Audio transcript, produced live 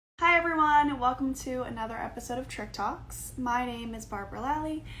welcome to another episode of Trich Talks. My name is Barbara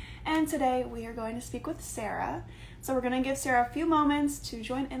Lally, and today we are going to speak with Sara. So we're going to give Sara a few moments to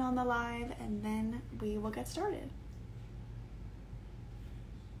join in on the live, and then we will get started.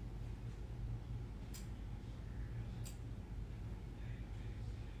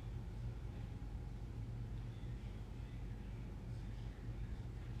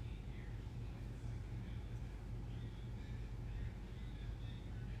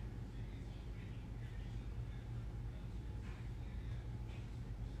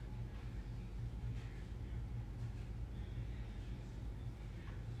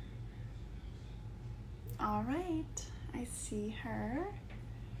 All right, I see her.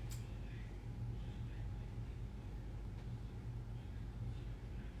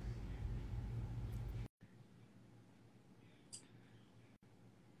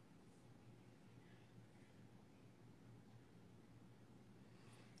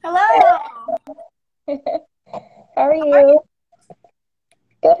 Hello! How are you?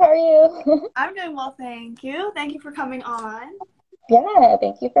 Good, how are you? I'm doing well, thank you. Thank you for coming on. Yeah,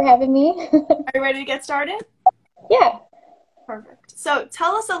 thank you for having me. Are you ready to get started? Yeah. Perfect. So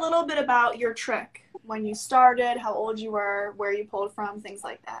tell us a little bit about your trick, when you started, how old you were, where you pulled from, things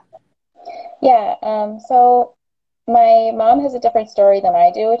like that. Yeah, so my mom has a different story than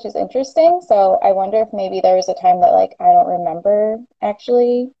I do, which is interesting. So I wonder if maybe there was a time that like I don't remember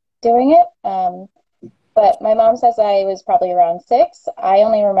actually doing it. But my mom says I was probably around 6. I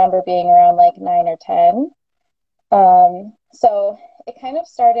only remember being around like 9 or 10. So it kind of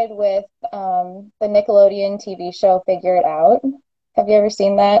started with the Nickelodeon TV show Figure It Out. Have you ever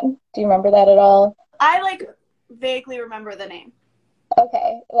seen that? Do you remember that at all? I vaguely remember the name.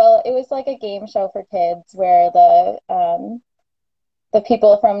 Okay, well, it was like a game show for kids where the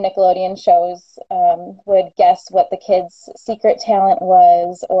people from Nickelodeon shows would guess what the kids' secret talent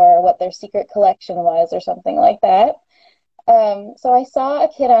was or what their secret collection was or something like that. So I saw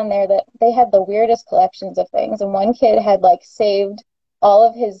a kid on there that they had the weirdest collections of things, and one kid had like saved all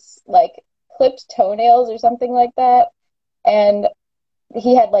of his like clipped toenails or something like that, and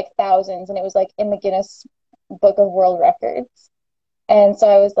he had like thousands, and it was like in the Guinness Book of World Records. And so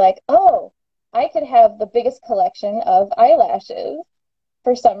I was like, oh, I could have the biggest collection of eyelashes.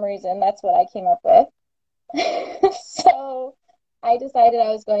 For some reason, that's what I came up with. So I decided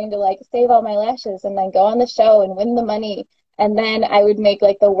I was going to like save all my lashes and then go on the show and win the money. And then I would make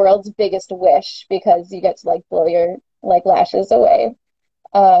like the world's biggest wish because you get to like blow your like lashes away.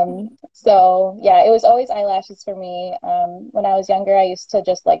 So yeah, it was always eyelashes for me. When I was younger, I used to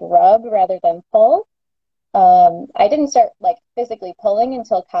just like rub rather than pull. I didn't start like physically pulling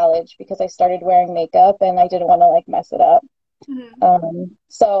until college because I started wearing makeup and I didn't want to like mess it up.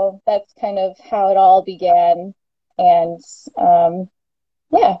 So that's kind of how it all began. And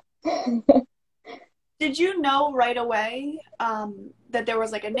yeah. Did you know right away that there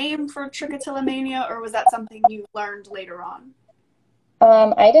was like a name for trichotillomania, or was that something you learned later on?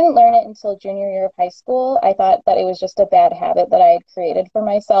 I didn't learn it until junior year of high school. I thought that it was just a bad habit that I had created for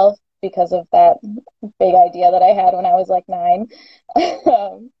myself because of that big idea that I had when I was like 9.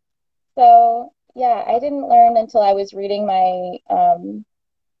 So yeah, I didn't learn until I was reading my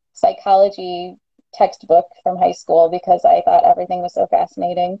psychology textbook from high school because I thought everything was so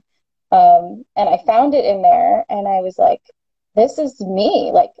fascinating. And I found it in there and I was like, this is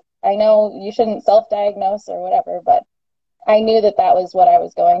me. Like, I know you shouldn't self-diagnose or whatever, but I knew that that was what I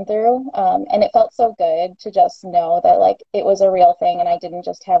was going through. And it felt so good to just know that like it was a real thing and I didn't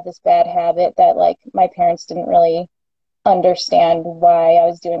just have this bad habit that like my parents didn't really understand why I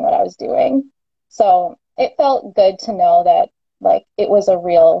was doing what I was doing. So it felt good to know that like it was a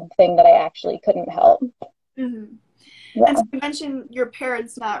real thing that I actually couldn't help. Mm-hmm. Yeah. And so you mentioned your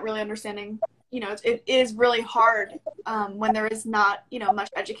parents not really understanding, it is really hard when there is not, much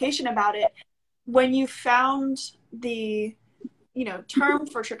education about it. When you found the, term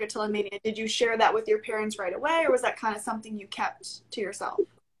for trichotillomania, did you share that with your parents right away, or was that kind of something you kept to yourself?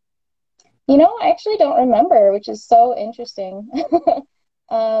 I actually don't remember, which is so interesting.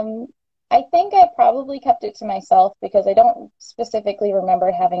 Um, I think I probably kept it to myself because I don't specifically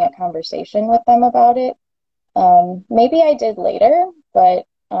remember having a conversation with them about it. Maybe I did later, but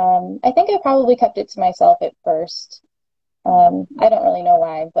I think I probably kept it to myself at first. I don't really know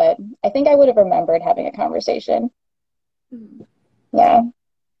why, but I think I would have remembered having a conversation. Mm-hmm. Yeah.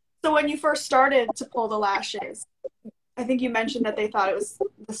 So when you first started to pull the lashes, I think you mentioned that they thought it was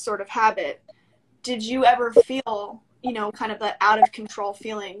this sort of habit. Did you ever feel, kind of that out of control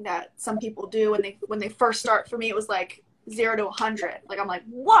feeling that some people do when they first start? For me, it was like 0 to 100. Like I'm like,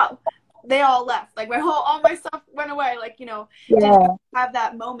 whoa, they all left. Like all my stuff went away. Like, did you Yeah. have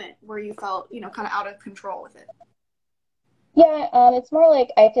that moment where you felt, kind of out of control with it? Yeah, it's more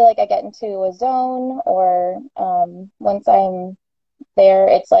like I feel like I get into a zone, or once I'm there,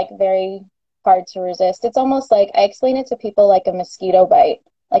 it's like very hard to resist. It's almost like I explain it to people like a mosquito bite.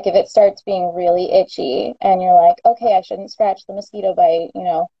 Like if it starts being really itchy and you're like, okay, I shouldn't scratch the mosquito bite,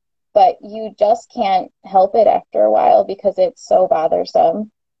 but you just can't help it after a while because it's so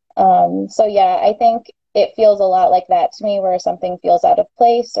bothersome. So yeah, I think it feels a lot like that to me, where something feels out of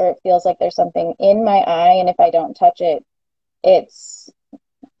place or it feels like there's something in my eye, and if I don't touch it, it's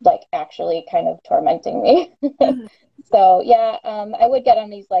like actually kind of tormenting me. Hmm. So yeah, I would get on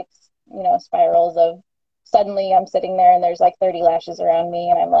these like, spirals of suddenly I'm sitting there and there's like 30 lashes around me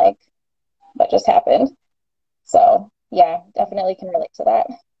and I'm like, what just happened? So yeah, definitely can relate to that.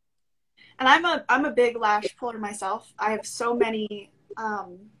 And I'm a big lash puller myself. I have so many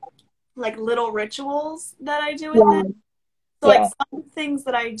like little rituals that I do with it. Yeah, So like yeah, some things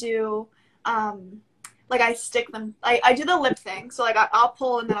that I do, um, like I stick them. I do the lip thing. So like I'll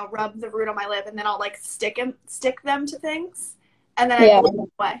pull and then I'll rub the root on my lip and then I'll like stick them to things, and then I yeah, blow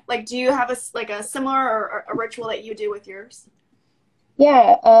them away. Like, do you have a similar or a ritual that you do with yours?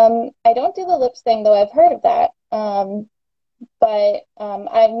 yeah. I don't do the lips thing though. I've heard of that. But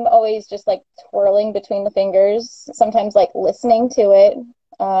I'm always just like twirling between the fingers, sometimes like listening to it.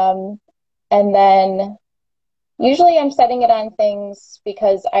 Um, and then usually I'm setting it on things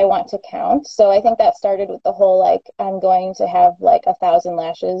because I want to count. So I think that started with the whole like I'm going to have like 1,000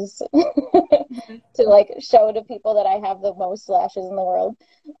 lashes Mhm. to like show to people that I have the most lashes in the world.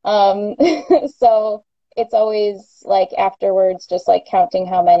 Um, so it's always like afterwards just like counting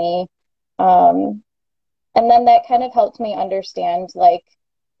how many. Um, and then that kind of helped me understand like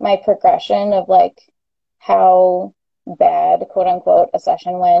my progression of like how bad, quote unquote, a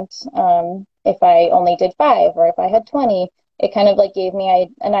session went. If I only did five or if I had 20, it kind of like gave me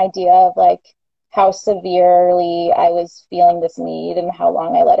an idea of like how severely I was feeling this need and how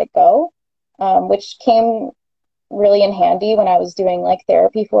long I let it go, which came really in handy when I was doing like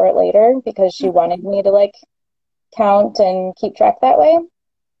therapy for it later because she wanted me to like count and keep track that way.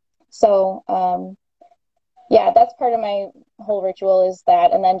 So, yeah, that's part of my whole ritual is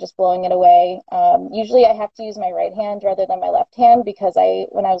that, and then just blowing it away. Usually I have to use my right hand rather than my left hand because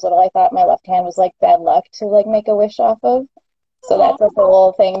when I was little, I thought my left hand was like bad luck to like make a wish off of. So Oh. that's a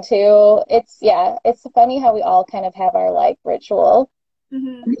whole thing too. Yeah, it's funny how we all kind of have our like ritual.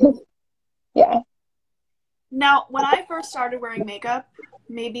 Hmm. Yeah. Now, when I first started wearing makeup,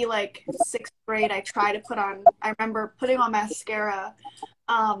 maybe like sixth grade, I remember putting on mascara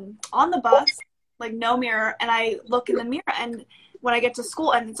on the bus, like no mirror, and I look in the mirror, and when I get to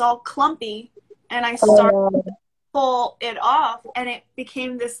school, and it's all clumpy, and I start Um, pull it off, and it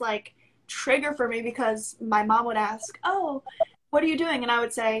became this like trigger for me because my mom would ask, "Oh, what are you doing?" And I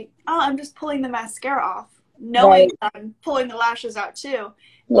would say, "Oh, I'm just pulling the mascara off," knowing right. that I'm pulling the lashes out too.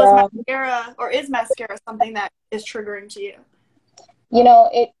 Was Yeah. mascara or is mascara something that is triggering to you?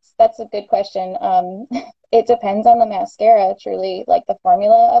 That's a good question. It depends on the mascara, truly, like the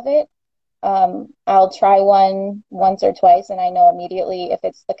formula of it. I'll try one once or twice, and I know immediately if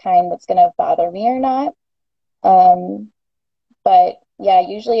it's the kind that's going to bother me or not. Um, but yeah,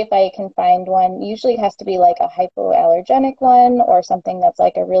 usually if I can find one, usually it has to be like a hypoallergenic one or something that's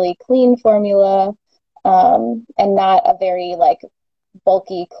like a really clean formula, and not a very like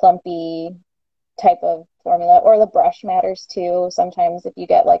bulky, clumpy type of formula. Or the brush matters too. Sometimes if you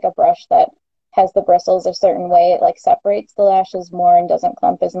get like a brush that has the bristles a certain way, it like separates the lashes more and doesn't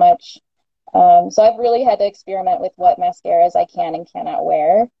clump as much. So I've really had to experiment with what mascaras I can and cannot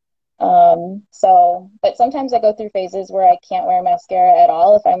wear. But sometimes I go through phases where I can't wear mascara at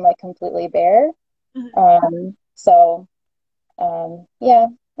all if I'm like completely bare. Mhm. Yeah,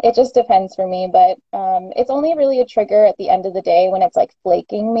 it just depends for me. But it's only really a trigger at the end of the day when it's like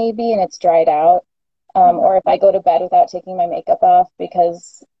flaking maybe and it's dried out. Mhm. Or if I go to bed without taking my makeup off,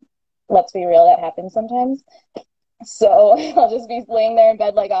 because let's be real, that happens sometimes. So I'll just be laying there in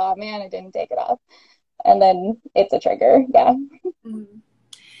bed like, oh man, I didn't take it off. And then it's a trigger. Yeah. Mhm.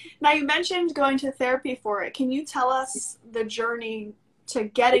 Now, you mentioned going to therapy for it. Can you tell us the journey to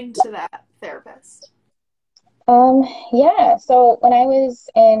getting to that therapist? Um, yeah. So when I was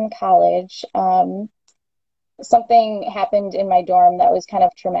in college, something happened in my dorm that was kind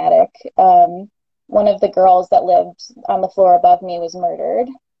of traumatic. One of the girls that lived on the floor above me was murdered.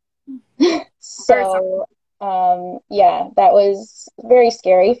 Very sorry. So, yeah, that was very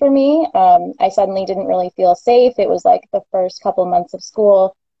scary for me. I suddenly didn't really feel safe. It was like the first couple months of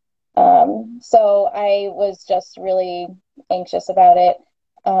school. So I was just really anxious about it.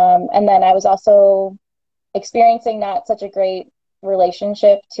 And then I was also experiencing not such a great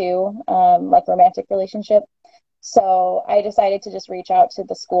relationship too, like romantic relationship. So I decided to just reach out to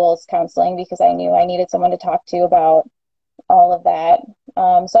the school's counseling because I knew I needed someone to talk to about all of that.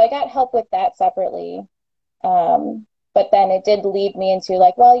 So I got help with that separately. But then it did lead me into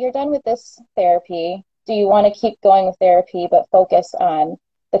like, well, you're done with this therapy. Do you want to keep going with therapy but focus on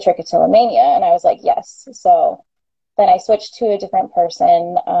the trichotillomania? And I was like, yes. So then I switched to a different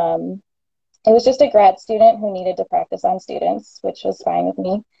person. It was just a grad student who needed to practice on students, which was fine with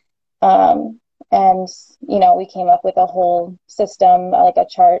me. Um, and, we came up with a whole system, like a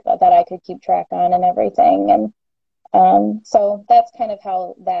chart that I could keep track on and everything. And so that's kind of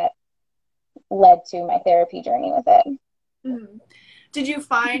how that led to my therapy journey with it. Mm-hmm. Did you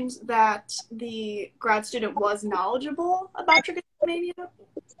find that the grad student was knowledgeable about trichotillomania?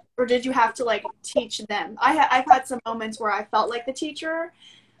 Or did you have to like teach them? I've had some moments where I felt like the teacher.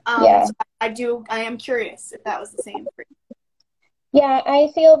 Yeah. So I am curious if that was the same for you. Yeah, I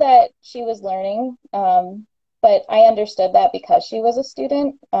feel that she was learning, but I understood that because she was a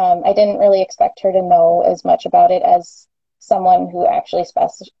student. I didn't really expect her to know as much about it as someone who actually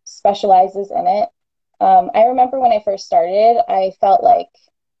specializes in it. I remember when I first started, I felt like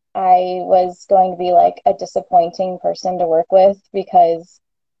I was going to be like a disappointing person to work with because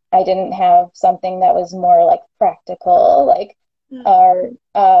I didn't have something that was more like practical, like or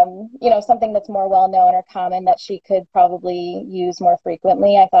something that's more well known or common that she could probably use more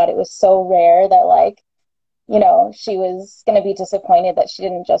frequently. I thought it was so rare that like she was going to be disappointed that she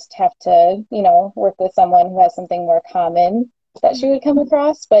didn't just have to work with someone who has something more common that she would come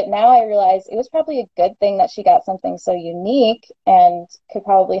across. But now I realize it was probably a good thing that she got something so unique and could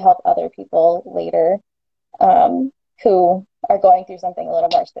probably help other people later, who are going through something a little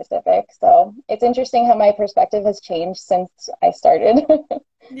more specific. So it's interesting how my perspective has changed since I started.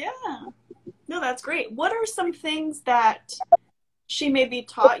 Yeah. No, that's great. What are some things that she maybe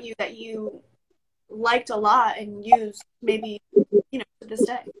taught you that you liked a lot and used maybe, to this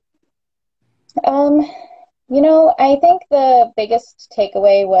day? I think the biggest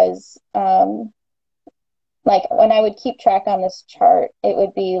takeaway was like when I would keep track on this chart, it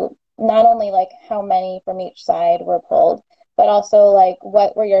would be not only like how many from each side were pulled, but also like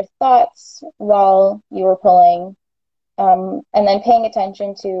what were your thoughts while you were pulling, and then paying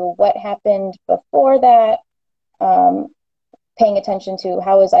attention to what happened before that, um, paying attention to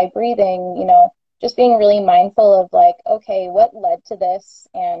how was I breathing, just being really mindful of like, okay, what led to this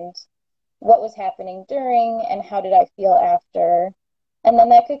and what was happening during and how did I feel after. And then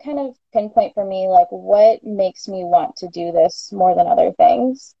that could kind of pinpoint for me like what makes me want to do this more than other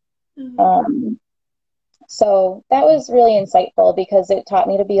things. Mm-hmm. So that was really insightful because it taught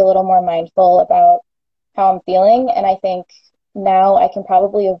me to be a little more mindful about how I'm feeling. And I think now I can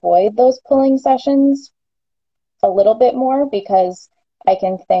probably avoid those pulling sessions a little bit more because I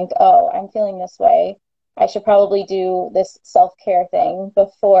can think, oh, I'm feeling this way. I should probably do this self-care thing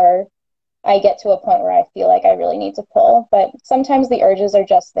before I get to a point where I feel like I really need to pull. But sometimes the urges are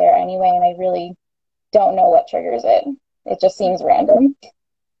just there anyway, and I really don't know what triggers it. It just seems random.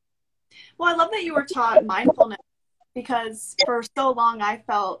 Well, I love that you were taught mindfulness because for so long I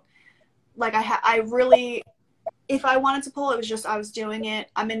felt like I really, if I wanted to pull, it was just I was doing it.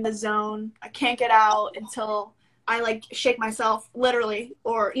 I'm in the zone. I can't get out until I like shake myself literally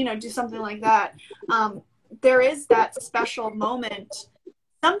or, do something like that. There is that special moment.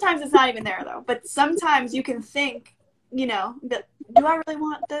 Sometimes it's not even there though, but sometimes you can think, that do I really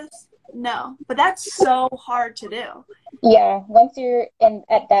want this? No, but that's so hard to do. Yeah, once you're in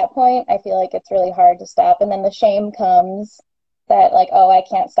at that point, I feel like it's really hard to stop. And then the shame comes that like, oh, I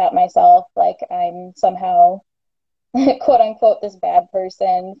can't stop myself. Like I'm somehow quote unquote this bad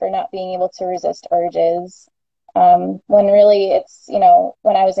person for not being able to resist urges. When really it's,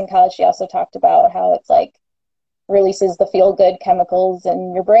 when I was in college, she also talked about how it's like releases the feel good chemicals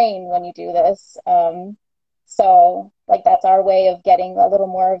in your brain when you do this. So like that's our way of getting a little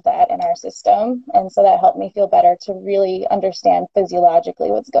more of that in our system. And so that helped me feel better to really understand physiologically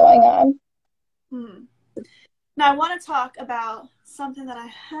what's going on. Hmm. Now I want to talk about something that I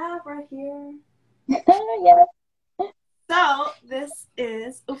have right here. Yeah. So this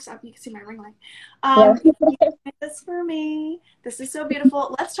is, oops, you can see my ring light. Yeah. You made this for me. This is so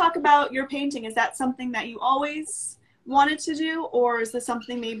beautiful. Let's talk about your painting. Is that something that you always wanted to do, or is this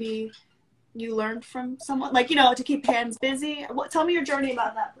something maybe you learned from someone, like, to keep hands busy? Tell me your journey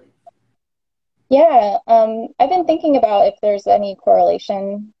about that, please. Yeah, I've been thinking about if there's any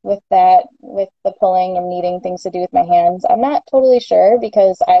correlation with that, with the pulling and needing things to do with my hands. I'm not totally sure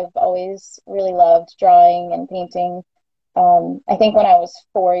because I've always really loved drawing and painting. I think when I was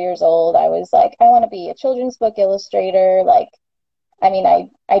 4 years old, I was like, I want to be a children's book illustrator. Like, I mean,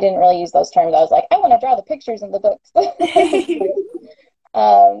 I didn't really use those terms. I was like, I want to draw the pictures in the books.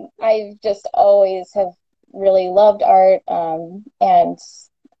 I just always have really loved art. And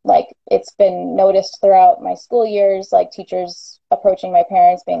like it's been noticed throughout my school years, like teachers approaching my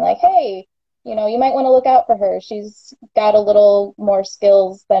parents being like, hey, you might want to look out for her. She's got a little more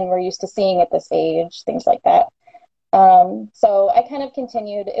skills than we're used to seeing at this age, things like that. So I kind of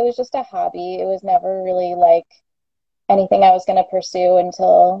continued. It was just a hobby. It was never really like anything I was going to pursue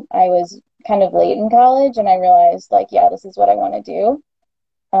until I was kind of late in college and I realized like, yeah, this is what I want to do.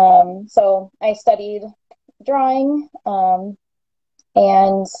 So I studied drawing.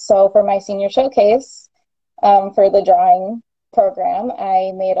 And so for my senior showcase, for the drawing program,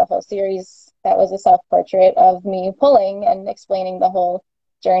 I made a whole series that was a self-portrait of me pulling and explaining the whole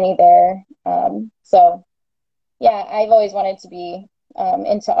journey there. So yeah, I've always wanted to be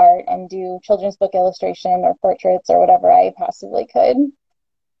into art and do children's book illustration or portraits or whatever I possibly could.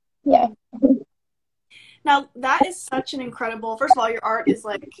 Yeah. Now that is such an incredible. First of all, your art is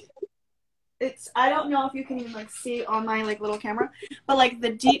like it's. I don't know if you can even like see on my like little camera, but like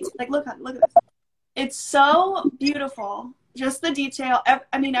the like look at this. It's so beautiful. Just the detail.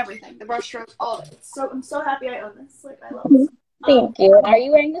 I mean everything. The brush strokes, all of it. So I'm so happy I own this. Like I love this. Thank you. And are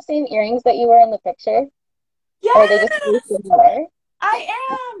you wearing the same earrings that you were in the picture? Or are they just very Yes, similar? I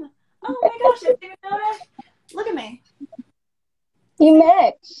am. Oh my gosh, I didn't even know that. Look at me. You See,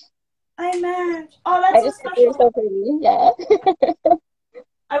 match. I match. Oh, that's I so just think you're special. so pretty. Yeah.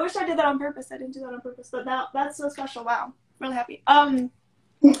 I wish I did that on purpose. I didn't do that on purpose, but now that's so special. Wow, really happy.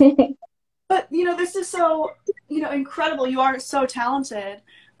 But this is so incredible. You are so talented.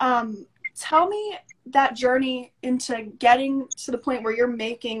 Tell me that journey into getting to the point where you're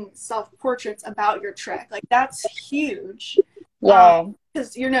making self portraits about your trick. Like that's huge. Yeah.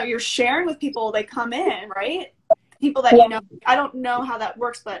 Because you're sharing with people. They come in, right? People that Yeah. I don't know how that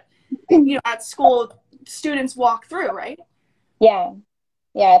works, but at school, students walk through, right? Yeah.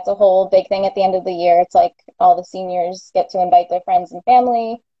 Yeah, it's a whole big thing at the end of the year. It's like all the seniors get to invite their friends and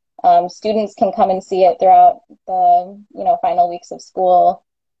family. Students can come and see it throughout the, final weeks of school.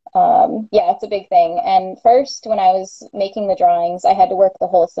 Yeah, it's a big thing. And first, when I was making the drawings, I had to work the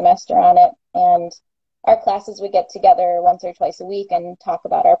whole semester on it. And our classes would get together once or twice a week and talk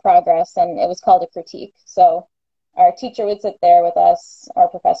about our progress. And it was called a critique. So our teacher would sit there with us, our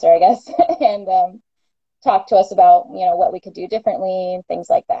professor, I guess, and talk to us about, what we could do differently and things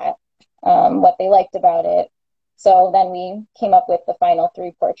like that, what they liked about it. So then we came up with the final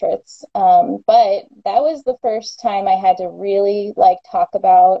three portraits. But that was the first time I had to really like talk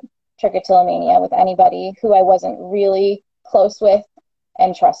about trichotillomania with anybody who I wasn't really close with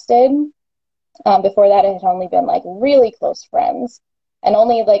and trusted. Before that, it had only been like really close friends and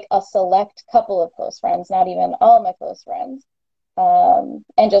only like a select couple of close friends, not even all my close friends.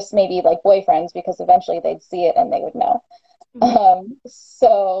 And just maybe like boyfriends because eventually they'd see it and they would know.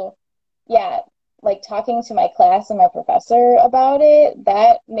 So yeah, like talking to my class and my professor about it,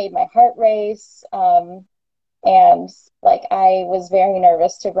 that made my heart race. And like I was very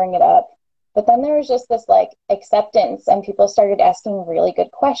nervous to bring it up. But then there was just this like acceptance and people started asking really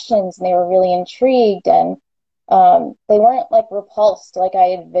good questions and they were really intrigued and they weren't like repulsed like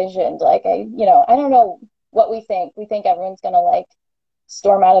I envisioned. Like I don't know what we think. We think everyone's gonna like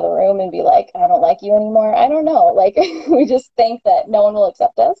storm out of the room and be like, I don't like you anymore. I don't know. Like we just think that no one will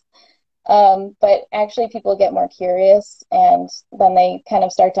accept us. But actually people get more curious and then they kind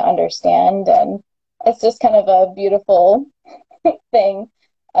of start to understand and it's just kind of a beautiful thing.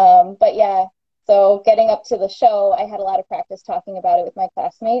 But yeah, so getting up to the show, I had a lot of practice talking about it with my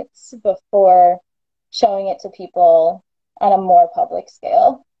classmates before showing it to people on a more public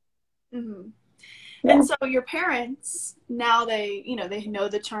scale. Mm-hmm. Yeah. And so your parents, now they know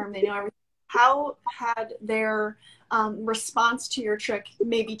the term, they know everything. How had their response to your trick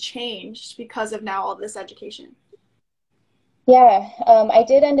maybe changed because of now all this education? Yeah, I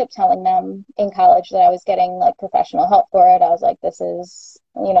did end up telling them in college that I was getting like professional help for it. I was like, this is,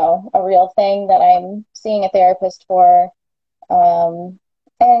 a real thing that I'm seeing a therapist for. And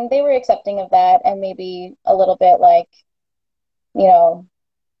they were accepting of that and maybe a little bit like, you know,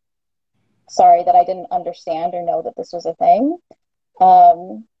 sorry that I didn't understand or know that this was a thing.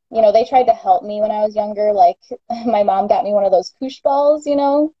 They tried to help me when I was younger. Like my mom got me one of those koosh balls, they're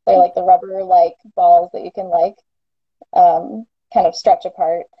like the rubber like balls that you can like kind of stretch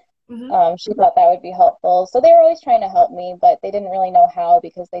apart. Mm-hmm. She thought that would be helpful. So they were always trying to help me, but they didn't really know how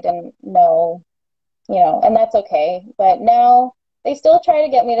because they didn't know, and that's okay. But now they still try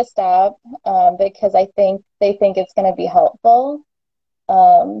to get me to stop, because I think they think it's going to be helpful.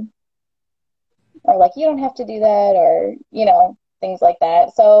 Um, or like, you don't have to do that, or, things like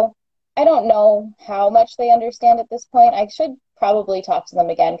that. So I don't know how much they understand at this point. I should probably talk to them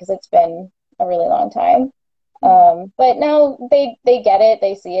again because it's been a really long time. But now they get it,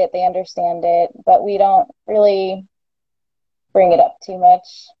 they see it, they understand it, but we don't really bring it up too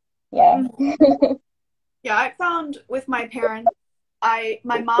much. Yeah. Mhm. Yeah, I found with my parents,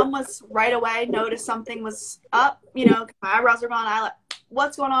 my mom was right away noticed something was up, my eyebrows are gone. I like,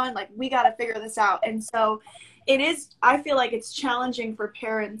 what's going on? Like, we got to figure this out. And so I feel like it's challenging for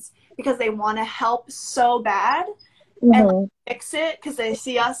parents because they want to help so bad and like, Hmm. fix it because they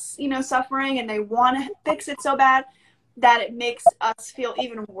see us, suffering and they want to fix it so bad that it makes us feel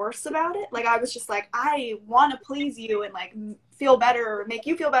even worse about it. Like, I was just like, I want to please you and like feel better or make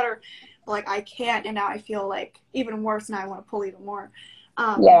you feel better, but like I can't, and now I feel like even worse and I want to pull even more.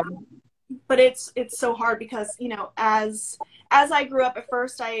 Yeah. But it's so hard because as I grew up at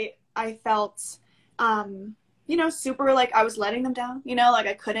first, I felt super like I was letting them down, like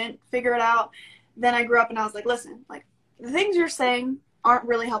I couldn't figure it out. Then I grew up and I was like, listen, like the things you're saying aren't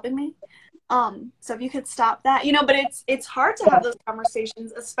really helping me. So if you could stop that, but it's hard to have those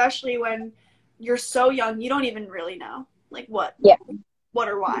conversations, especially when you're so young, you don't even really know like Yeah. what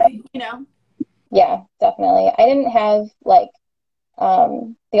or why. Yeah, definitely. I didn't have like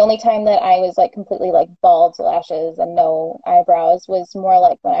the only time that I was like completely like bald lashes and no eyebrows was more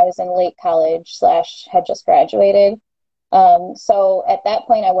like when I was in late college slash had just graduated. So at that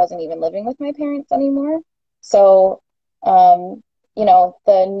point, I wasn't even living with my parents anymore. So, um,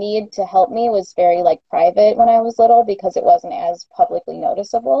 the need to help me was very like private when I was little because it wasn't as publicly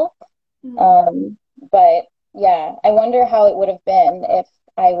noticeable. Mhm. Um, but yeah, I wonder how it would have been if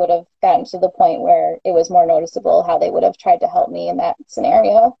I would have gotten to the point where it was more noticeable, how they would have tried to help me in that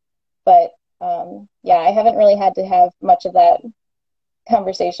scenario. But yeah, I haven't really had to have much of that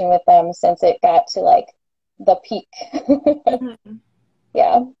conversation with them since it got to like the peak. Mhm.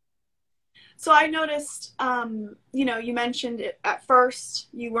 Yeah. So I noticed, you mentioned it at first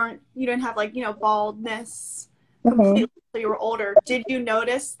you didn't have like, baldness Hmm. completely until you were older. Did you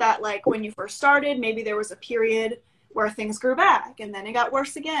notice that like when you first started, maybe there was a period where things grew back and then it got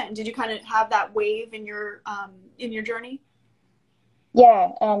worse again? Did you kind of have that wave in your journey? Yeah,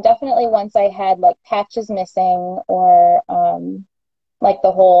 definitely once I had like patches missing or like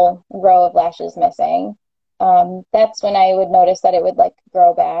the whole row of lashes missing. That's when I would notice that it would like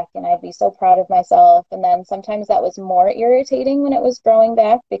grow back and I'd be so proud of myself. And then sometimes that was more irritating when it was growing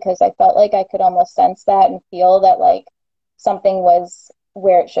back because I felt like I could almost sense that and feel that like something was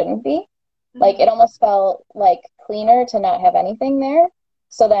where it shouldn't be. Like Mm-hmm. it almost felt like cleaner to not have anything there.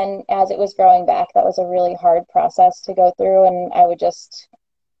 So then as it was growing back, that was a really hard process to go through. And I would just,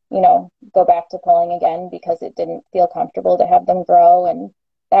 go back to pulling again because it didn't feel comfortable to have them grow. And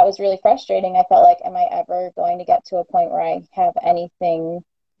that was really frustrating. I felt like, am I ever going to get to a point where I have anything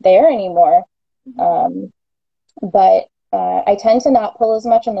there anymore? Mm-hmm. Um, but I tend to not pull as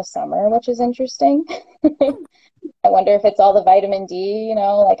much in the summer, which is interesting. I wonder if it's all the vitamin D,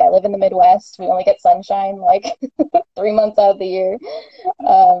 like I live in the Midwest. We only get sunshine like 3 months out of the year.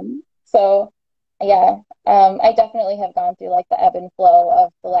 So yeah, I definitely have gone through like the ebb and flow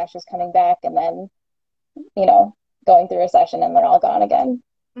of the lashes coming back and then, you know, going through a session and they're all gone again.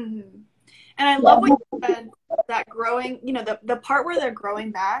 Mm-hmm. And I Yeah. love what you said that growing, the part where they're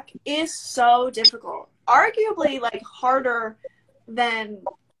growing back is so difficult, arguably like harder than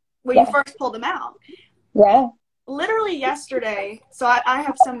when you Yeah. first pull them out. Yeah. Literally yesterday, so I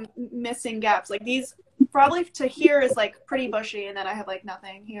have some missing gaps. Like these, probably to here is like pretty bushy, and then I have like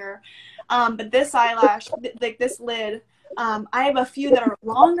nothing here. But this eyelash, like this lid, I have a few that are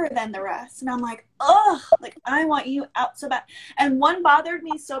longer than the rest, and I'm like, ugh, like I want you out so bad. And one bothered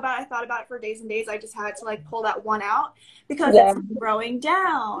me so bad, I thought about it for days and days. I just had to like pull that one out because Yeah. it's growing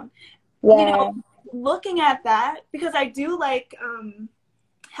down. You know, Yeah. looking at that because I do like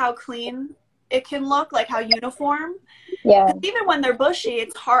how clean it can look, like how uniform. Yeah. Because even when they're bushy,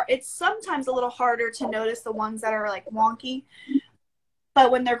 it's hard. It's sometimes a little harder to notice the ones that are like wonky.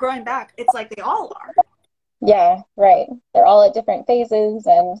 But when they're growing back, it's like they all are. Yeah. Right. They're all at different phases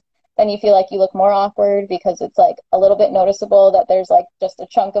and then you feel like you look more awkward because it's like a little bit noticeable that there's like just a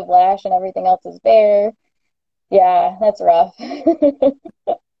chunk of lash and everything else is bare. Yeah, that's rough.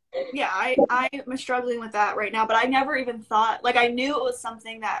 Yeah, I am struggling with that right now. But I never even thought, like, I knew it was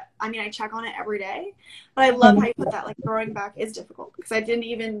something that, I mean, I check on it every day. But I love how you put that, like, growing back is difficult because I didn't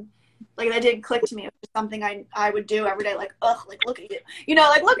even, like, that didn't click to me. It was just something I would do every day, like, ugh, like, look at you.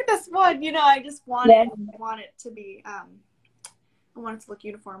 Like, look at this one. I just Yeah. want it to be I want it to look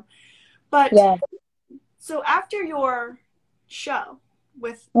uniform. But Yeah. so after your show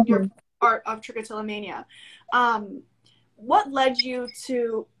with your Hmm. art of trichotillomania, um, what led you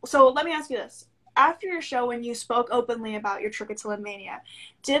to? So let me ask you this: after your show, when you spoke openly about your trichotillomania,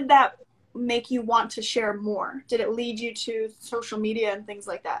 did that make you want to share more? Did it lead you to social media and things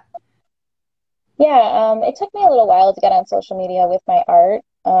like that? Yeah, it took me a little while to get on social media with my art.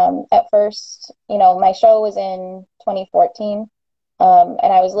 At first, my show was in 2014, and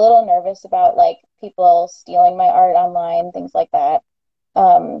I was a little nervous about like people stealing my art online, things like that.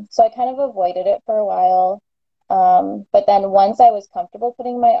 So I kind of avoided it for a while. But then once I was comfortable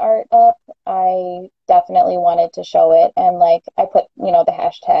putting my art up, I definitely wanted to show it. And like I put, the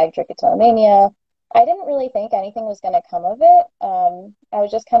hashtag Trichotillomania. I didn't really think anything was going to come of it. I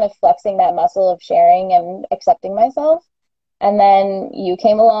was just kind of flexing that muscle of sharing and accepting myself. And then you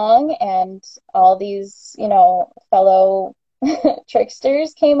came along, and all these, fellow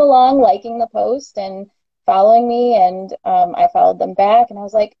tricksters came along, liking the post and following me. And I followed them back. And I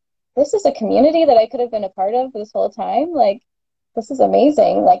was like, this is a community that I could have been a part of this whole time. Like, this is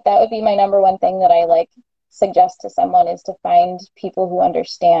amazing. Like, that would be my number one thing that I like suggest to someone is to find people who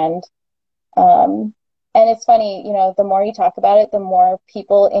understand. Um, and it's funny, the more you talk about it, the more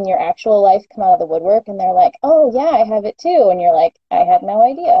people in your actual life come out of the woodwork and they're like, oh, yeah, I have it too. And you're like, I had no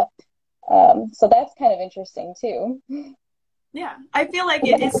idea. So that's kind of interesting too. Yeah, I feel like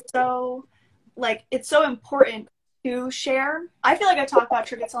it is so, like, it's so important to share. I feel like I talk about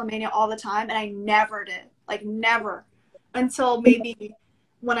trichotillomania all the time, and I never did, like, never, until maybe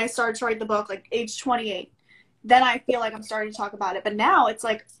when I started to write the book, like age 28. Then I feel like I'm starting to talk about it. But now it's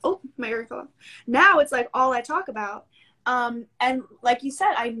like, oh, my ear fell off. Now it's like all I talk about. And like you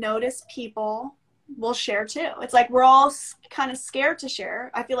said, I notice people will share too. It's like we're all kind of scared to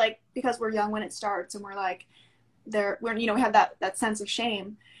share. I feel like because we're young when it starts, and we're like, we're we have that sense of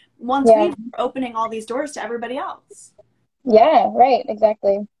shame. Once we Yeah. are opening all these doors to everybody else. Yeah, right,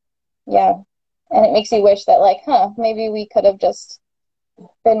 exactly. Yeah. And it makes you wish that like, maybe we could have just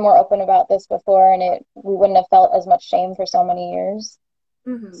been more open about this before and we wouldn't have felt as much shame for so many years.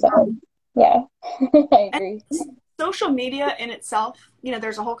 Mm-hmm. So, yeah, I And agree. social media in itself,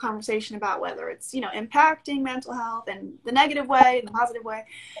 there's a whole conversation about whether it's, impacting mental health and the negative way and the positive way.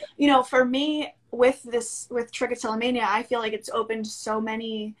 For me, with trichotillomania, I feel like it's opened so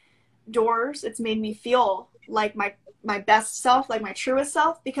many doors. It's made me feel like my best self, like my truest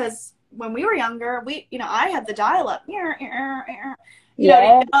self, because when we were younger, I had the dial up, to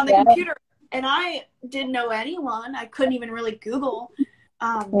Yeah, get on the yeah. computer, and I didn't know anyone. I couldn't even really Google.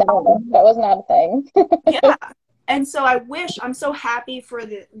 No, that was not a thing. Yeah. And so I'm so happy for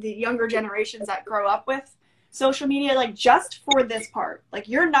the younger generations that grow up with social media, like just for this part. Like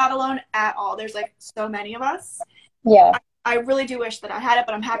you're not alone at all. There's like so many of us. Yeah, I really do wish that I had it,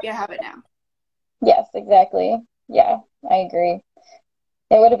 but I'm happy I have it now. yes, exactly. Yeah, I agree.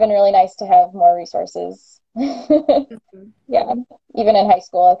 It would have been really nice to have more resources. Mhm. Yeah, even in high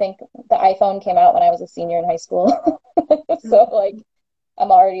school, I think the iPhone came out when I was a senior in high school. So like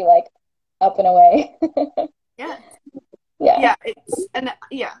I'm already like up and away. Yeah. Yeah.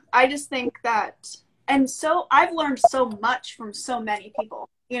 Yeah, I just think that, and so I've learned so much from so many people.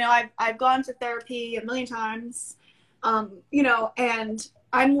 I've gone to therapy a million times, and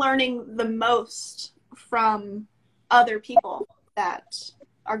I'm learning the most from other people that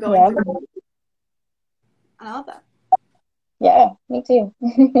are going Yeah. through it. I love that. Yeah, me too.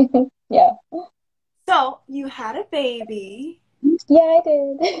 Yeah. So you had a baby. Yeah, I So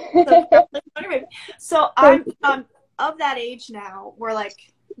did. congratulations on your baby. So Thank I'm of that age now where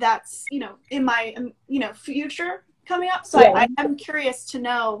like that's in my future coming up. So you. I'm curious to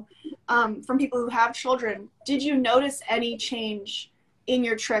know from people who have children, did you notice any change in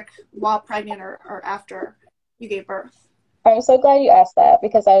your trick while pregnant or after you gave birth? I'm so glad you asked that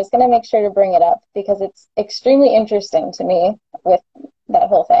because I was going to make sure to bring it up because it's extremely interesting to me with that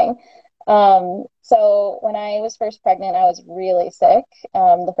whole thing. So when I was first pregnant, I was really sick,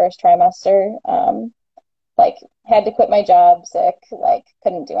 the first trimester. Like had to quit my job sick, like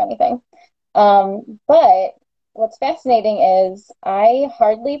couldn't do anything. But what's fascinating is I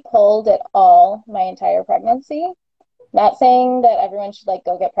hardly pulled at all my entire pregnancy. Not saying that everyone should like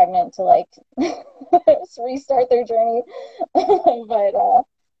go get pregnant to like restart their journey, but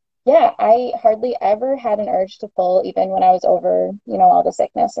yeah, I hardly ever had an urge to pull, even when I was over, all the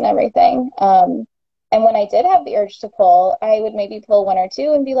sickness and everything. And when I did have the urge to pull, I would maybe pull one or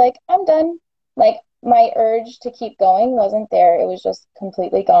two and be like, I'm done. Like my urge to keep going wasn't there. It was just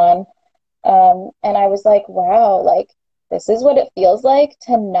completely gone. And I was like, wow, like this is what it feels like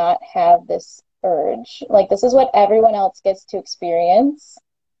to not have this urge. Like, this is what everyone else gets to experience,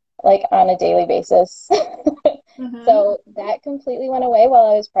 like, on a daily basis. Mm-hmm. So that completely went away while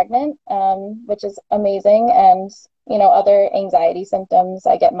I was pregnant, which is amazing. And, other anxiety symptoms,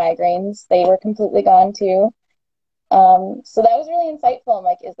 I get migraines, they were completely gone too. So that was really insightful. I'm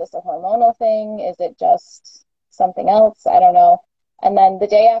like, is this a hormonal thing? Is it just something else? I don't know. And then the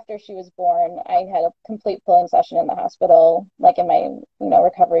day after she was born, I had a complete pulling session in the hospital, like in my,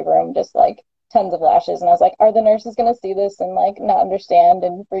 recovery room, just like tons of lashes. And I was like, are the nurses going to see this and like not understand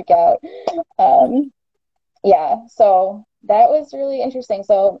and freak out? Um, yeah, so that was really interesting.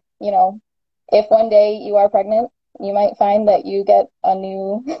 So, if one day you are pregnant, you might find that you get a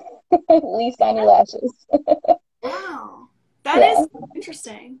new lease on your lashes. Wow. That Yeah, is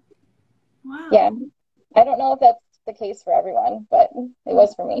interesting. yeah. Wow. I don't know if that's the case for everyone, but it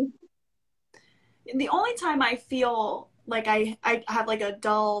was for me. The only time I feel like I have like a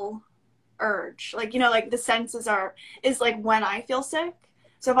dull urge, like, like the senses is like when I feel sick.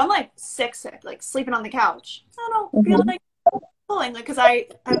 So if I'm like sick, like sleeping on the couch, I don't feel Hmm. like pulling, like, because I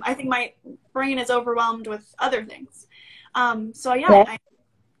think my brain is overwhelmed with other things. So yeah, Yeah, I'm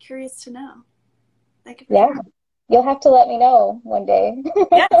curious to know. Thank you for yeah. sharing. You'll have to let me know one day.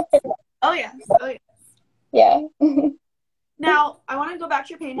 Yes. Oh yes. Oh yeah. Yeah. Now I want to go back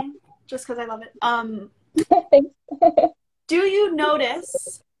to your painting just because I love it. Thanks. Do you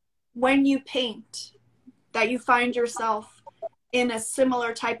notice when you paint that you find yourself in a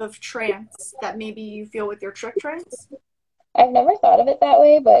similar type of trance that maybe you feel with your trick trance? I've never thought of it that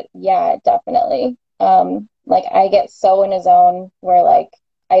way, but yeah, definitely. Like I get so in a zone where like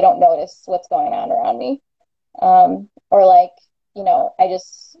I don't notice what's going on around me. Or like, I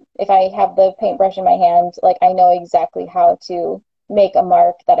just, if I have the paintbrush in my hand, like I know exactly how to make a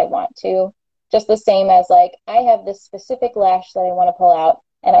mark that I want to. Just the same as like I have this specific lash that I want to pull out,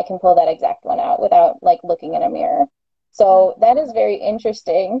 and I can pull that exact one out without like looking in a mirror. So that is very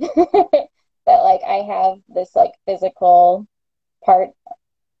interesting that like I have this like physical part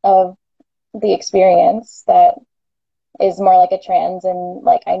of the experience that is more like a trance and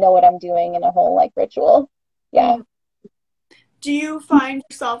like I know what I'm doing in a whole like ritual. Yeah. Mm. Do you find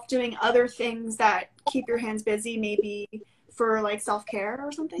yourself doing other things that keep your hands busy, maybe for like self care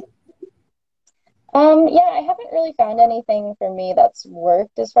or something? Yeah, I haven't really found anything for me that's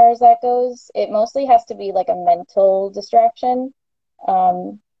worked as far as that goes. It mostly has to be like a mental distraction.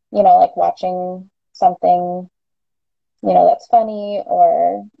 Like watching something, that's funny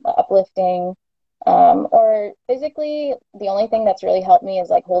or uplifting. Or physically, the only thing that's really helped me is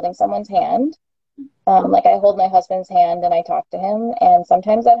like holding someone's hand. Like I hold my husband's hand and I talk to him, and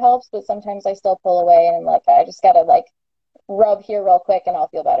sometimes that helps, but sometimes I still pull away and I'm like, I just gotta like rub here real quick and I'll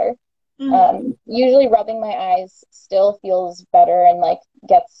feel better. Mm-hmm. Usually rubbing my eyes still feels better and like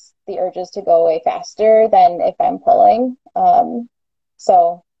gets the urges to go away faster than if I'm pulling.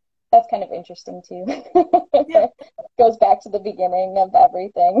 So that's kind of interesting too. Yeah. Goes back to the beginning of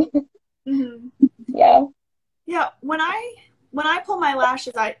everything. Mm-hmm. Yeah. Yeah. When I pull my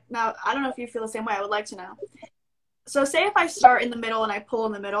lashes, I don't know if you feel the same way. I would like to know. So say if I start in the middle and I pull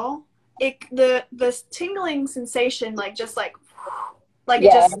in the middle, the tingling sensation like it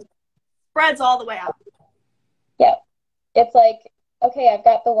Yeah. just spreads all the way out. Yeah. It's like, okay, I've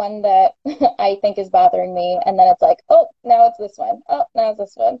got the one that I think is bothering me, and then it's like, oh, now it's this one. Oh, now it's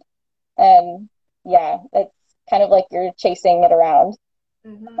this one. And yeah, it's kind of like you're chasing it around,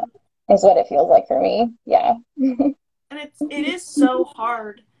 Mm-hmm. is what it feels like for me. Yeah. And it is so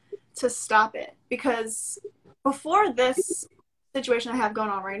hard to stop it because before this situation I have going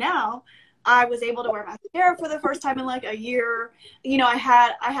on right now, I was able to wear mascara for the first time in like a year. I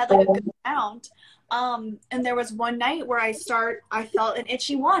had like a good amount. And there was one night where I felt an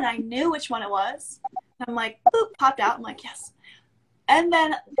itchy one. I knew which one it was. And I'm like, boop, popped out. I'm like, yes. And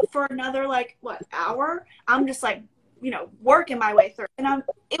then for another like what hour, I'm just like, working my way through. And I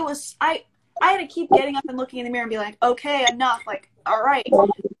had to keep getting up and looking in the mirror and be like, okay, enough. Like, all right.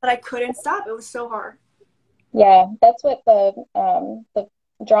 But I couldn't stop. It was so hard. Yeah, that's what the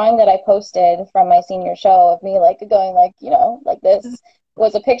drawing that I posted from my senior show of me like going like, like this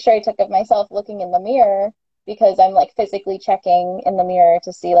was a picture I took of myself looking in the mirror because I'm like physically checking in the mirror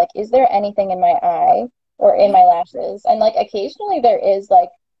to see like, is there anything in my eye or in my lashes? And like occasionally there is like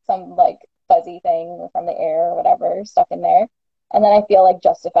some like fuzzy thing from the air or whatever stuck in there. And then I feel like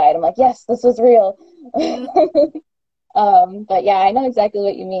justified. I'm like, yes, this was real. Mm-hmm. But yeah, I know exactly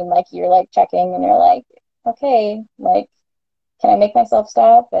what you mean. Like you're like checking and you're like, okay, like, can I make myself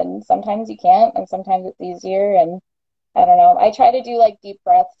stop? And sometimes you can't, and sometimes it's easier. And I don't know. I try to do like deep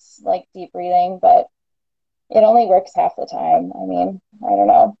breaths, like deep breathing, but it only works half the time. I mean, I don't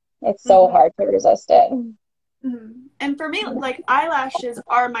know. It's so Mm-hmm. hard to resist it. Mm-hmm. And for me, like eyelashes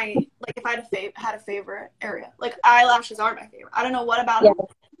are my like if I had a favorite area, like eyelashes are my favorite. I don't know what about Yeah, them.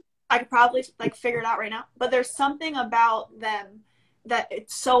 I could probably like figure it out right now, but there's something about them that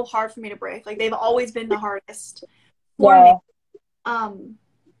it's so hard for me to break. Like they've always been the hardest for me. yeah, Um,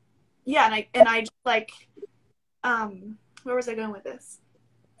 yeah, and I just like where was I going with this?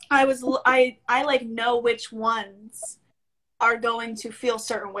 I like know which ones are going to feel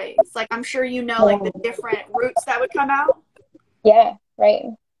certain ways. Like I'm sure you know like the yeah, different roots that would come out. yeah, right.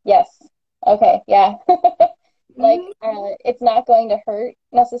 Yes. Okay, yeah. Like, Mm-hmm. it's not going to hurt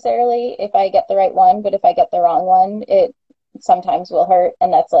necessarily if I get the right one, but if I get the wrong one, it sometimes will hurt,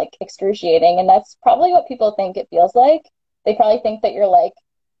 and that's like excruciating. And that's probably what people think it feels like. They probably think that you're like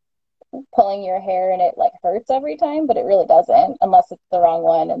pulling your hair and it like hurts every time, but it really doesn't unless it's the wrong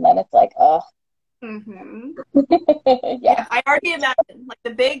one. And then it's like, oh, Mm-hmm. yeah, Yeah, I already imagine like the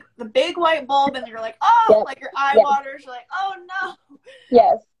big white bulb, and you're like, oh, yep, like your eye yes, waters. You're like, oh no.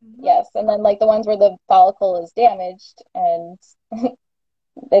 yes, Mm-hmm. yes. And then like the ones where the follicle is damaged and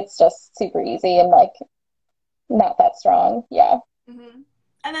it's just super easy and like not that strong. Yeah. Mm-hmm.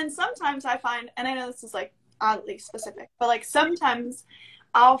 And then sometimes I find, and I know this is like oddly specific, but like sometimes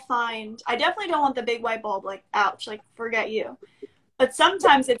I'll find I definitely don't want the big white bulb. Like, ouch, like forget you. But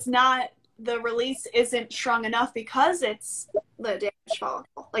sometimes it's not the release isn't strong enough because it's the damaged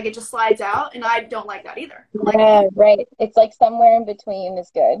follicle. Like it just slides out, and I don't like that either. I'm like, Yeah, right. It's like somewhere in between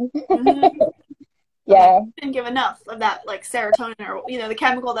is good. mm-hmm. I'm like, Yeah. I didn't give enough of that like serotonin or the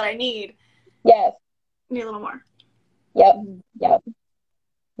chemical that I need. Yes. Need a little more. Yep. Mm-hmm. Yep.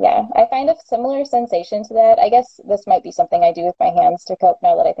 Yeah. I find a similar sensation to that. I guess this might be something I do with my hands to cope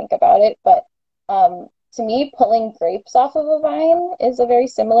now that I think about it, but to me, pulling grapes off of a vine is a very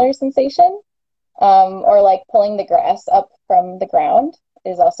similar sensation. Or like pulling the grass up from the ground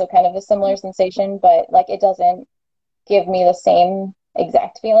is also kind of a similar sensation, but like it doesn't give me the same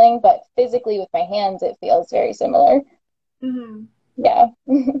exact feeling, but physically with my hands, it feels very similar. Mm-hmm. Yeah.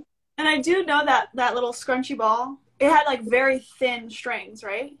 And I do know that that little scrunchy ball, it had like very thin strings,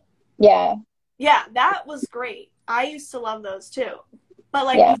 right? Yeah. Yeah, that was great. I used to love those too. But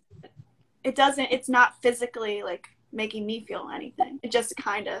like Yeah. you it doesn't it's not physically like making me feel anything. It just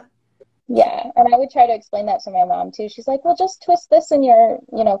kind of Yeah. And I would try to explain that to my mom too. She's like, well, just twist this in your,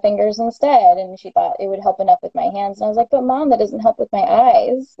 fingers instead. And she thought it would help enough with my hands. And I was like, but mom, that doesn't help with my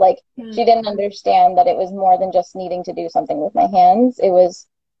eyes. Like, she didn't understand that it was more than just needing to do something with my hands. It was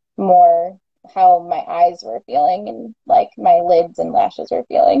more how my eyes were feeling and like my lids and lashes were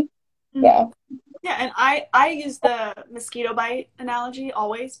feeling. Yeah. mm-hmm. Yeah, and I use the mosquito bite analogy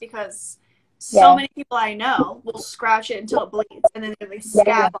always because so Yeah. many people I know will scratch it until it bleeds and then they Yeah.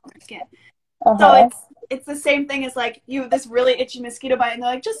 scab on their skin. So Uh-huh. it's the same thing as like you have this really itchy mosquito bite and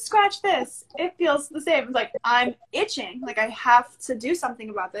they're like, just scratch this. It feels the same. It's like I'm itching. Like I have to do something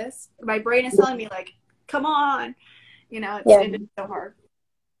about this. My brain is telling me like, come on. Yeah. It is so hard.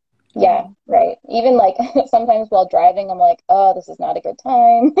 Yeah. Right. Even like sometimes while driving, I'm like, oh, this is not a good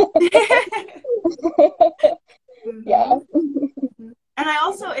time. Mm-hmm. Yeah. And I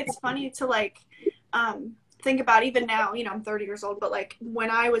also, it's funny to like think about even now, I'm 30 years old, but like when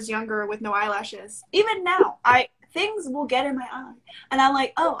I was younger with no eyelashes, even now, I things will get in my eye. And I'm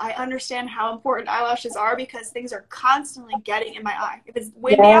like, oh, I understand how important eyelashes are because things are constantly getting in my eye. If it's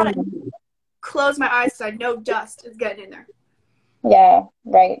windy Yeah. out, I close my eyes so I know dust is getting in there. Yeah.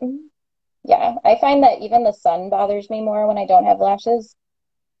 Right. Yeah. I find that even the sun bothers me more when I don't have lashes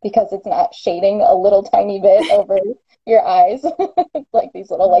because it's not shading a little tiny bit over your eyes. It's like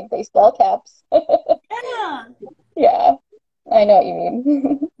these little like baseball caps. Yeah. Yeah. I know what you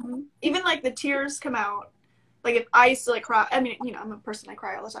mean. Even like the tears come out. Like if I used to like cry, I mean, I'm a person, I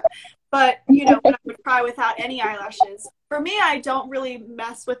cry all the time. But, when I would cry without any eyelashes, for me, I don't really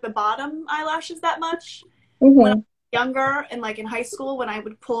mess with the bottom eyelashes that much. When I Hmm. was younger and like in high school, when I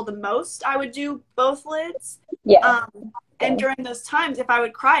would pull the most, I would do both lids. Yeah. And during those times, if I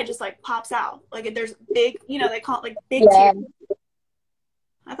would cry, it just like pops out. Like if there's big, they call it like big Yeah. tears.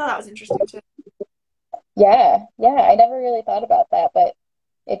 I thought that was interesting too. Yeah. Yeah. I never really thought about that, but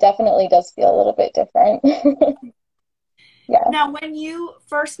it definitely does feel a little bit different. Yeah. Now, when you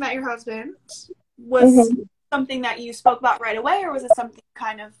first met your husband, was Hmm. something that you spoke about right away, or was it something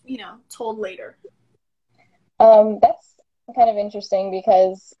kind of, told later? That's kind of interesting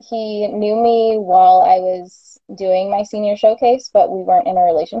because he knew me while I was doing my senior showcase, but we weren't in a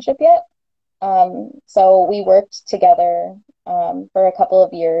relationship yet. So we worked together for a couple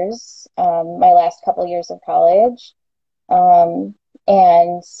of years, my last couple of years of college. Um,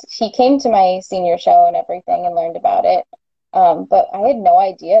 and he came to my senior show and everything and learned about it. But I had no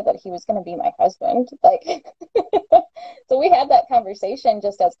idea that he was going to be my husband. Like, so we had that conversation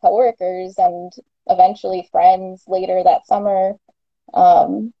just as coworkers and eventually friends later that summer.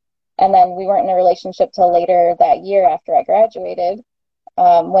 Um, and then we weren't in a relationship till later that year after I graduated,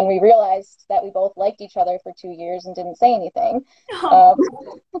 when we realized that we both liked each other for 2 years and didn't say anything. Oh, Um,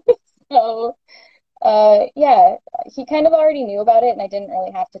 so, yeah, he kind of already knew about it, and I didn't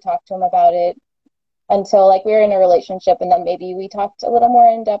really have to talk to him about it until like we were in a relationship, and then maybe we talked a little more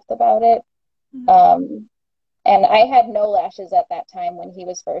in depth about it. mhm. Um, and I had no lashes at that time when he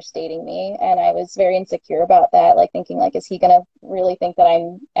was first dating me, and I was very insecure about that, like thinking like, is he gonna really think that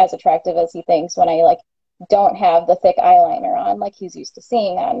I'm as attractive as he thinks when I like don't have the thick eyeliner on like he's used to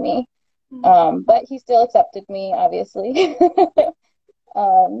seeing on me. Mhm. But he still accepted me, obviously.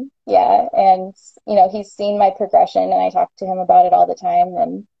 Yeah, and he's seen my progression, and I talk to him about it all the time,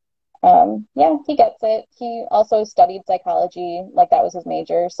 and yeah, he gets it. He also studied psychology, like that was his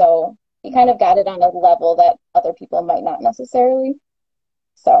major, so he kind Mhm. of got it on a level that other people might not necessarily.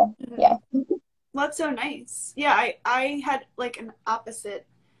 So, Mhm. yeah. Well, that's so nice. Yeah, I had like an opposite.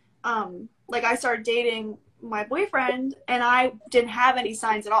 Like I started dating my boyfriend and I didn't have any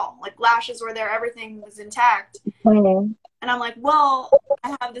signs at all. Like lashes were there, everything was intact. Mhm. And I'm like, well,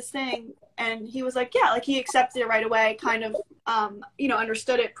 I have this thing. And he was like, yeah, like he accepted it right away, kind of,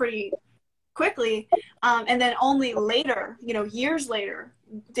 understood it pretty quickly. And then only later, years later,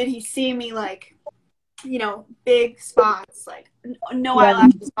 did he see me like, big spots, like no Yeah,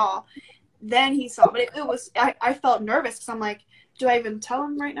 eyelashes at all. Then he saw, but it was, I felt nervous because I'm like, do I even tell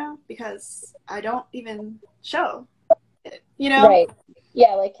him right now? Because I don't even show it, you know? right.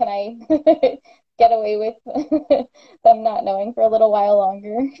 Yeah, like, can I get away with them not knowing for a little while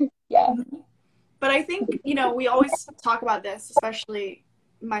longer? Yeah. Mhm. But I think, we always talk about this, especially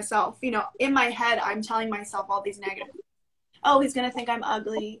myself. In my head, I'm telling myself all these negative. Oh, he's gonna think I'm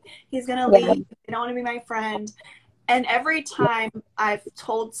ugly. He's gonna Yeah. leave. They don't want to be my friend. And every time I've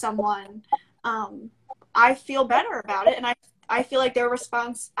told someone, um, I feel better about it, and I feel like their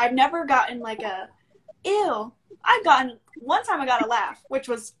response. I've never gotten like a ew. I've gotten one time I got a laugh, which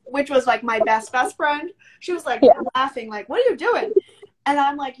was like my best friend. She was like Yeah. laughing, like, "What are you doing?" And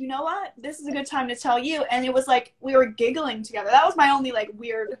I'm like, you know what? This is a good time to tell you. And it was like we were giggling together. That was my only like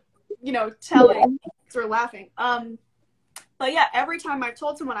weird, telling Yeah. because we're laughing. But yeah, every time I've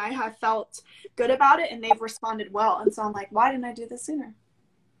told someone, I have felt good about it, and they've responded well. And so I'm like, why didn't I do this sooner?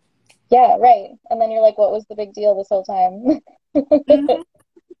 Yeah, right. And then you're like, what was the big deal this whole time? Mm-hmm.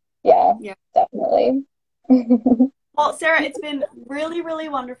 Yeah, Yeah. definitely. Well, Sarah, it's been really, really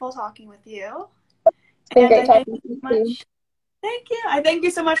wonderful talking with you. It's been And great I thank talking you to you so too. much. Thank you. I thank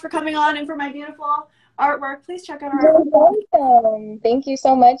you so much for coming on and for my beautiful artwork. Please check out our You're artwork. welcome. Thank you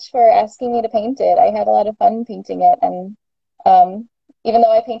so much for asking me to paint it. I had a lot of fun painting it, and um, even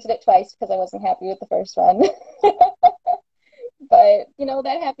though I painted it twice because I wasn't happy with the first one, but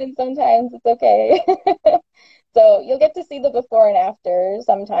that happens sometimes. It's okay. So you'll get to see the before and after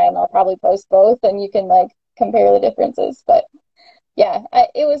sometime. I'll probably post both, and you can like compare the differences. But yeah,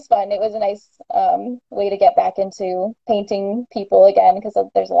 it was fun. It was a nice way to get back into painting people again because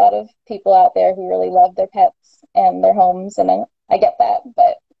there's a lot of people out there who really love their pets and their homes, and I get that.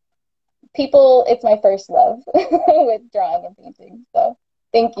 But people, it's my first love with drawing and painting. So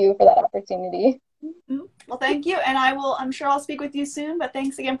thank you for that opportunity. Mhm. Well, thank you. And I'm sure I'll speak with you soon. But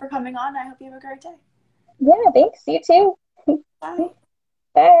thanks again for coming on. I hope you have a great day. Yeah, thanks. You too. Bye.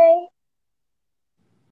 Bye.